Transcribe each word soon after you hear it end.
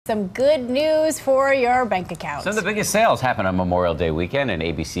Some good news for your bank account. Some of the biggest sales happen on Memorial Day weekend, and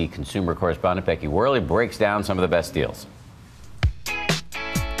ABC consumer correspondent Becky Worley breaks down some of the best deals.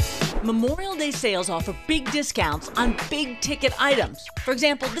 Memorial Day sales offer big discounts on big-ticket items. For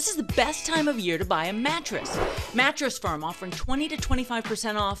example, this is the best time of year to buy a mattress. Mattress Firm offering 20 to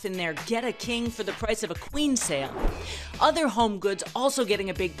 25% off in their Get a King for the price of a queen sale. Other home goods also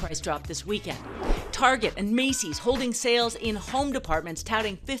getting a big price drop this weekend. Target and Macy's holding sales in home departments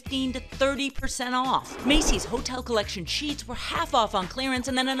touting 15 to 30% off. Macy's Hotel Collection sheets were half off on clearance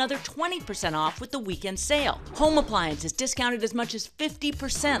and then another 20% off with the weekend sale. Home appliances discounted as much as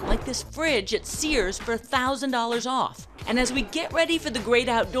 50%, like this fridge at Sears for $1,000 off. And as we get ready for the great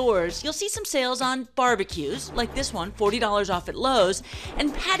outdoors, you'll see some sales on barbecues, like this one, $40 off at Lowe's,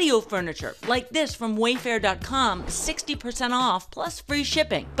 and patio furniture, like this from Wayfair.com, 60% off plus free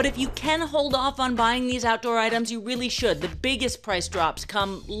shipping. But if you can hold off on buying these outdoor items, you really should. The biggest price drops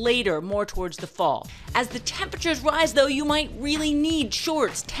come later, more towards the fall. As the temperatures rise, though, you might really need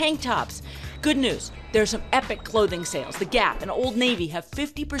shorts, tank tops. Good news, there are some epic clothing sales. The Gap and Old Navy have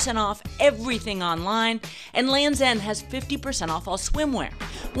 50% off everything online, and Land's End has 50% off all swimwear.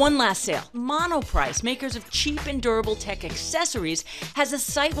 One last sale, Monoprice, makers of cheap and durable tech accessories, has a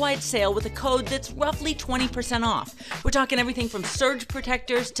site-wide sale with a code that's roughly 20% off. We're talking everything from surge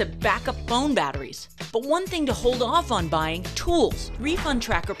protectors to backup phone batteries. But one thing to hold off on buying, tools. Refund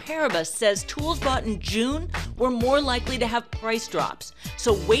tracker Paribus says tools bought in June were more likely to have price drops.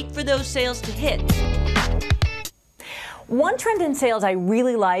 So wait for those sales to hit. One trend in sales I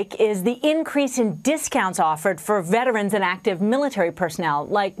really like is the increase in discounts offered for veterans and active military personnel.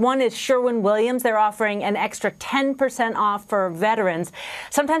 Like one is Sherwin-Williams. They're offering an extra 10% off for veterans.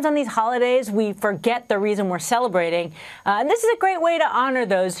 Sometimes on these holidays, we forget the reason we're celebrating. And this is a great way to honor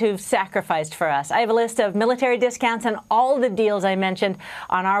those who've sacrificed for us. I have a list of military discounts and all the deals I mentioned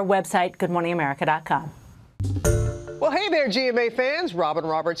on our website, goodmorningamerica.com. Well, hey there, GMA fans. Robin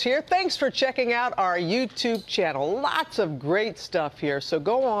Roberts here. Thanks for checking out our YouTube channel. Lots of great stuff here. So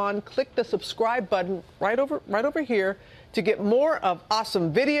go on, click the subscribe button right over here to get more of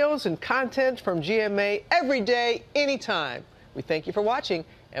awesome videos and content from GMA every day, anytime. We thank you for watching,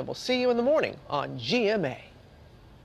 and we'll see you in the morning on GMA.